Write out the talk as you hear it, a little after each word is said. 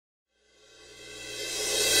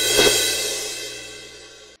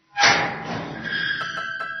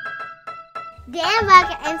Dan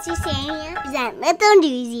Buck and Susanna present Little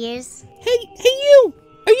Newsies. Hey you!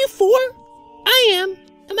 Are you 4? I am,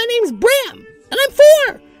 and my name's Bram, and I'm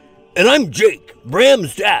 4. And I'm Jake,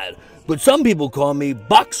 Bram's dad, but some people call me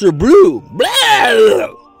BoxerBlu.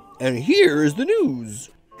 Blah! And here is the news.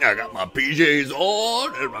 I got my PJs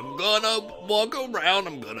on, and I'm gonna walk around.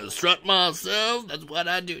 I'm gonna strut myself. That's what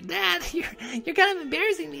I do. Dad, you're kind of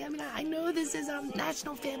embarrassing me. I mean, I know this is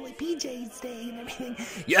National Family PJs Day and everything.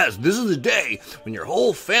 Yes, this is the day when your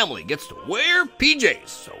whole family gets to wear PJs.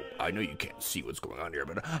 So I know you can't see what's going on here,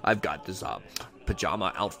 but I've got this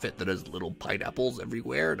pajama outfit that has little pineapples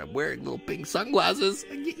everywhere, and I'm wearing little pink sunglasses.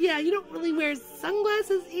 Yeah, you don't really wear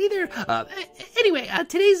sunglasses either. Anyway,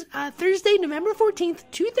 today's Thursday, November 14th,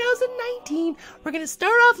 2019. We're going to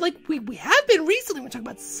start off like we have been recently. We're talking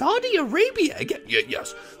about Saudi Arabia again.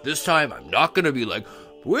 Yes, this time I'm not going to be like,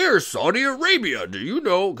 where's Saudi Arabia? Do you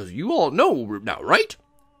know? Because you all know now, right?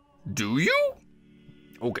 Do you?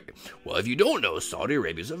 Okay, well, if you don't know, Saudi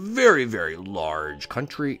Arabia is a very, very large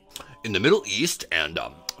country in the Middle East, and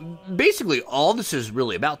basically all this is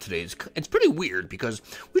really about today is, it's pretty weird because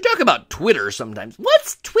we talk about Twitter sometimes.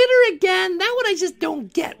 What's Twitter again? That one I just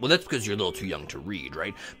don't get. Well, that's because you're a little too young to read,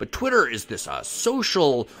 right? But Twitter is this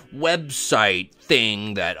social website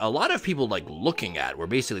thing that a lot of people like looking at, where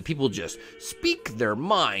basically people just speak their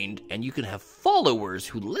mind, and you can have followers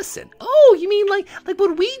who listen. Oh, you mean like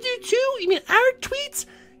what we do too? You mean our tweets?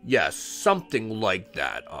 Yes, something like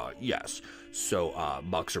that. Yes. So,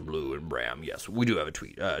 BoxerBlu and Bram, yes, we do have a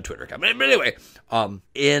Twitter account. But anyway,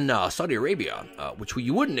 in Saudi Arabia, which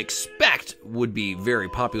you wouldn't expect would be very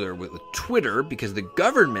popular with Twitter, because the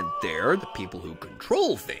government there, the people who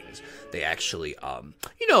control things, they actually,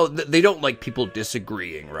 they don't like people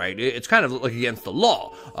disagreeing, right? It's kind of like against the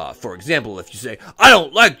law. For example, if you say, I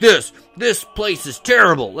don't like this place is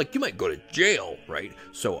terrible, like you might go to jail, right?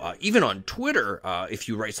 So, even on Twitter, if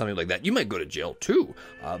you write something like that, you might go to jail too.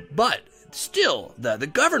 But still, the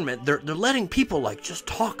government, they're letting people like just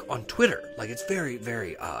talk on Twitter. Like it's very,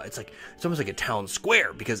 very, it's almost like a town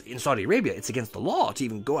square, because in Saudi Arabia, it's against the law to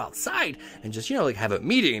even go outside and just, like have a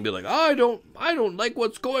meeting and be like, I don't like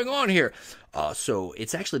what's going on here. So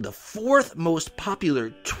it's actually the 4th most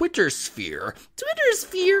popular Twitter sphere,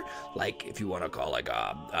 like if you want to call like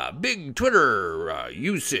a big Twitter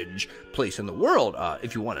usage place in the world.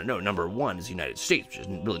 If you want to know, number 1 is the United States, which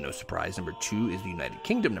is really no surprise. Number 2 is the United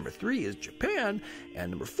Kingdom. Number 3 is Japan.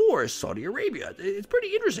 And number 4 is Saudi Arabia. It's pretty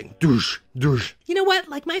interesting. Douche. You know what?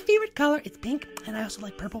 Like my favorite color, it's pink, and I also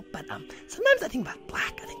like purple. But sometimes I think about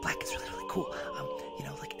black. I think black is really, really cool.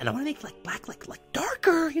 And I want to make like black, like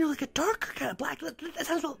darker, like a darker kind of black. That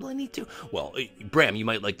sounds really neat too. Well, Bram, you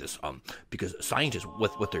might like this, because scientists,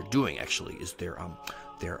 what they're doing actually is they're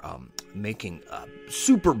making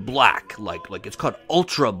super black, like it's called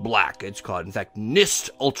ultra black. It's called, in fact, NIST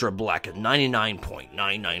ultra black at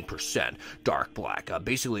 99.99% dark black.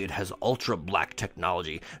 Basically, it has ultra black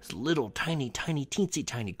technology. It's little tiny, teensy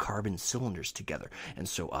tiny carbon cylinders together, and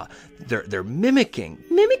so they're mimicking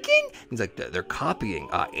means like they're copying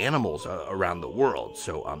animals around the world.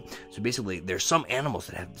 So basically, there's some animals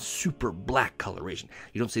that have super black coloration.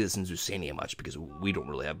 You don't see this in Zusania much because we don't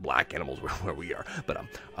really have black animals where we are, but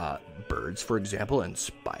birds, for example, and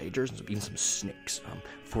spiders, and even some snakes.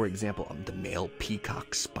 For example, the male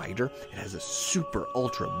peacock spider, it has a super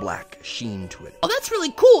ultra black sheen to it. Oh, that's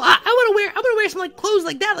really cool. I want to wear some like clothes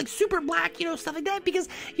like that, like super black, stuff like that, because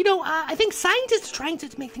I think scientists are trying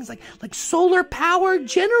to make things like solar power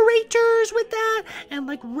generators with that, and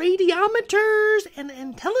like radiometers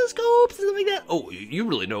and telescopes and stuff like that. Oh, you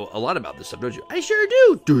really know a lot about this stuff, don't you? I sure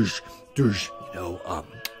do. Douche.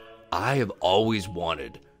 I have always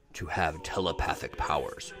wanted to have telepathic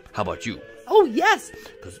powers. How about you? Oh, yes.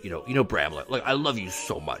 Because, Bram, like I love you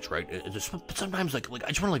so much, right? But sometimes, like I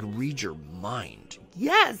just want to, read your mind.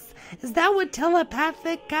 Yes. Is that what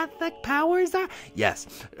telepathic powers are? Yes.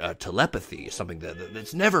 Telepathy is something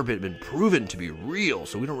that's never been proven to be real,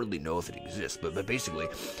 so we don't really know if it exists. But basically,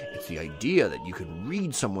 it's the idea that you can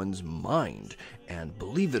read someone's mind. And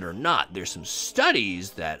believe it or not, there's some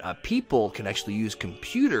studies that people can actually use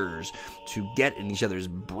computers to get in each other's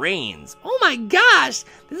brains. Oh my gosh!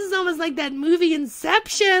 This is almost like that movie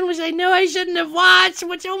Inception, which I know I shouldn't have watched,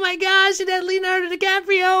 which, oh my gosh, it had Leonardo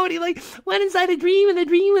DiCaprio, and he went inside a dream, and it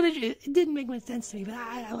didn't make much sense to me, but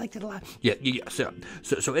I liked it a lot. Yeah. So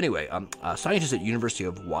anyway, scientists at University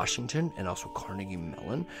of Washington and also Carnegie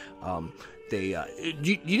Mellon, they,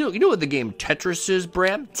 you know what the game Tetris is,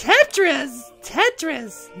 Bram? Tetris?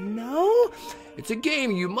 No? It's a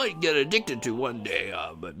game you might get addicted to one day,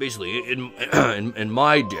 but basically, in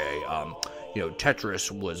my day,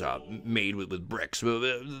 Tetris was made with bricks.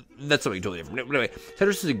 That's something totally different. But anyway,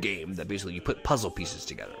 Tetris is a game that basically you put puzzle pieces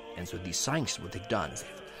together. And so these scientists, what they've done is they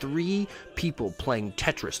have 3 people playing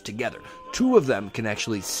Tetris together. 2 of them can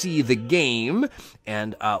actually see the game,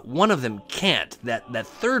 and one of them can't. That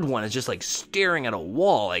third one is just like staring at a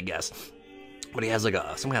wall, I guess. But he has like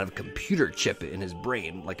some kind of computer chip in his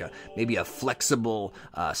brain, like maybe a flexible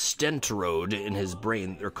stentrode in his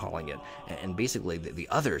brain, they're calling it. And basically the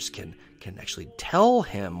others can actually tell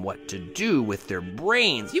him what to do with their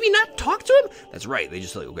brains. You mean not talk to him? That's right. They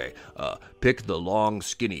just like, okay, pick the long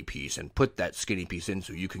skinny piece and put that skinny piece in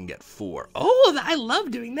so you can get 4. Oh, I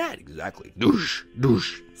love doing that. Exactly. Douche,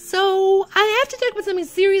 douche. So I have to talk about something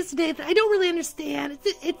serious today that I don't really understand.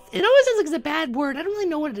 It always sounds like it's a bad word. I don't really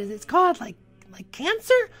know what it is. It's called like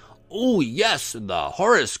cancer? Oh, yes, the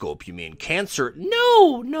horoscope, you mean. Cancer?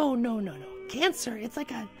 No. Cancer. It's like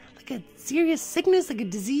a serious sickness, like a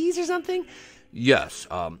disease or something. Yes,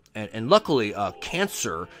 and luckily,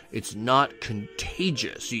 cancer, it's not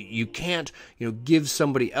contagious. You can't, give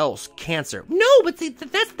somebody else cancer. No, but see,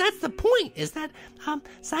 that's the point, is that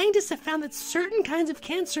scientists have found that certain kinds of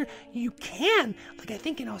cancer you can. Like, I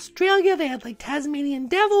think in Australia, they had, like, Tasmanian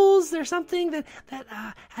devils or something that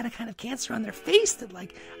had a kind of cancer on their face that,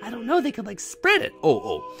 like, I don't know, they could, like, spread it.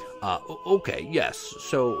 Okay, yes.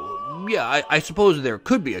 So, yeah, I suppose there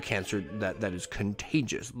could be a cancer that is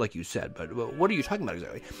contagious, like you said, but what are you talking about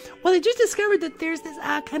exactly? Well, they just discovered that there's this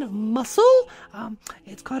kind of muscle.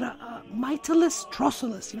 It's called a mytilus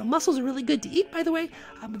trocellus. Mussels are really good to eat, by the way.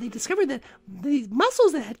 But they discovered that these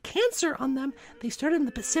mussels that had cancer on them, they started in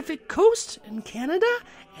the Pacific coast in Canada,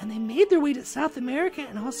 and they made their way to South America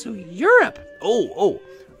and also Europe. Oh,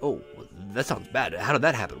 that sounds bad. How did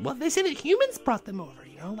that happen? Well, they say that humans brought them over,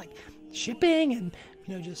 like shipping and,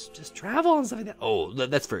 just travel and stuff like that. Oh,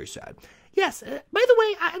 that's very sad. Yes. By the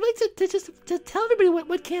way, I'd like to tell everybody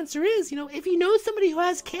what cancer is. If you know somebody who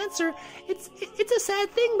has cancer, it's a sad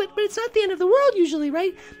thing, but it's not the end of the world usually,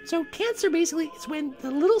 right? So cancer basically is when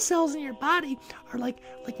the little cells in your body are like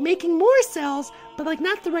making more cells, but like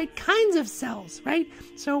not the right kinds of cells, right?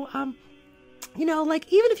 So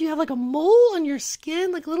like even if you have like a mole on your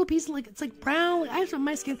skin, like a little piece of it's like brown, like I have on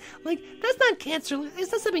my skin, like that's not cancer, it's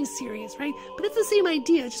not something serious, right? But it's the same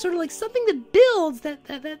idea. It's just sort of like something that builds that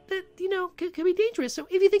could be dangerous. So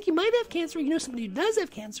if you think you might have cancer, somebody who does have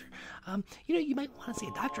cancer, you might want to see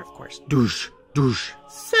a doctor, of course. Douche.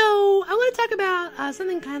 So I want to talk about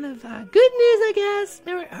something kind of good news, I guess.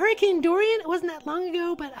 Remember Hurricane Dorian? It wasn't that long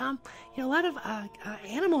ago, but a lot of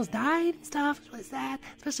animals died and stuff. It was really sad,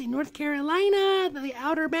 especially in North Carolina, the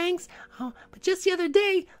Outer Banks. But just the other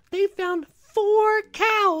day, they found 4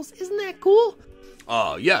 cows. Isn't that cool?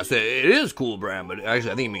 Yes, it is cool, Bram, but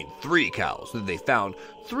actually I think you mean 3 cows. They found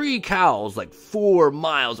 3 cows like 4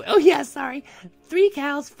 miles. Oh, yeah, sorry. 3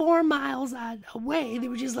 cows 4 miles away. They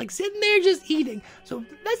were just like sitting there just eating. So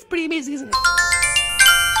that's pretty amazing, isn't it?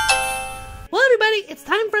 Well, everybody, it's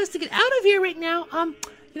time for us to get out of here right now.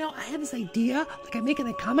 I had this idea, like I'm making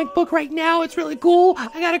a comic book right now. It's really cool.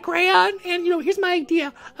 I got a crayon, and here's my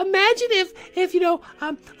idea. Imagine if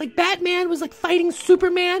like Batman was like fighting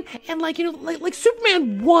Superman, and like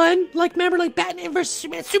Superman won. Like remember, like Batman versus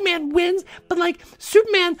Superman. Superman wins, but like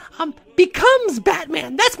Superman becomes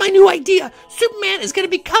Batman. That's my new idea. Superman is gonna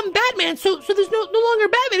become Batman. So there's no longer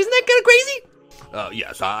Batman. Isn't that kind of crazy?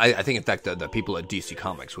 Yes, I think, in fact, the people at DC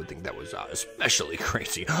Comics would think that was especially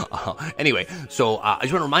crazy. Anyway, so I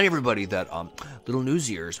just want to remind everybody that, little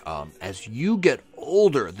news ears, as you get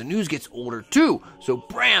older, the news gets older too. So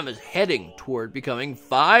Bram is heading toward becoming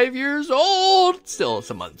 5 years old. Still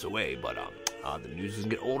some months away, but the news doesn't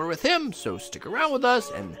get older with him, so stick around with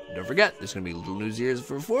us. And don't forget, there's going to be little news ears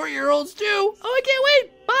for 4-year-olds too. Oh, I can't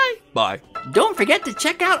wait. Bye. Don't forget to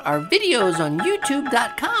check out our videos on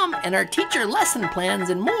youtube.com and our teacher lesson plans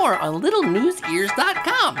and more on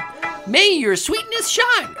littlenewsears.com. May your sweetness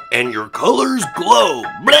shine And your colors glow.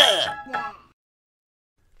 Blah!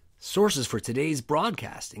 Sources for today's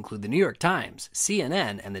broadcast include the New York Times,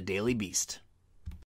 CNN, and the Daily Beast.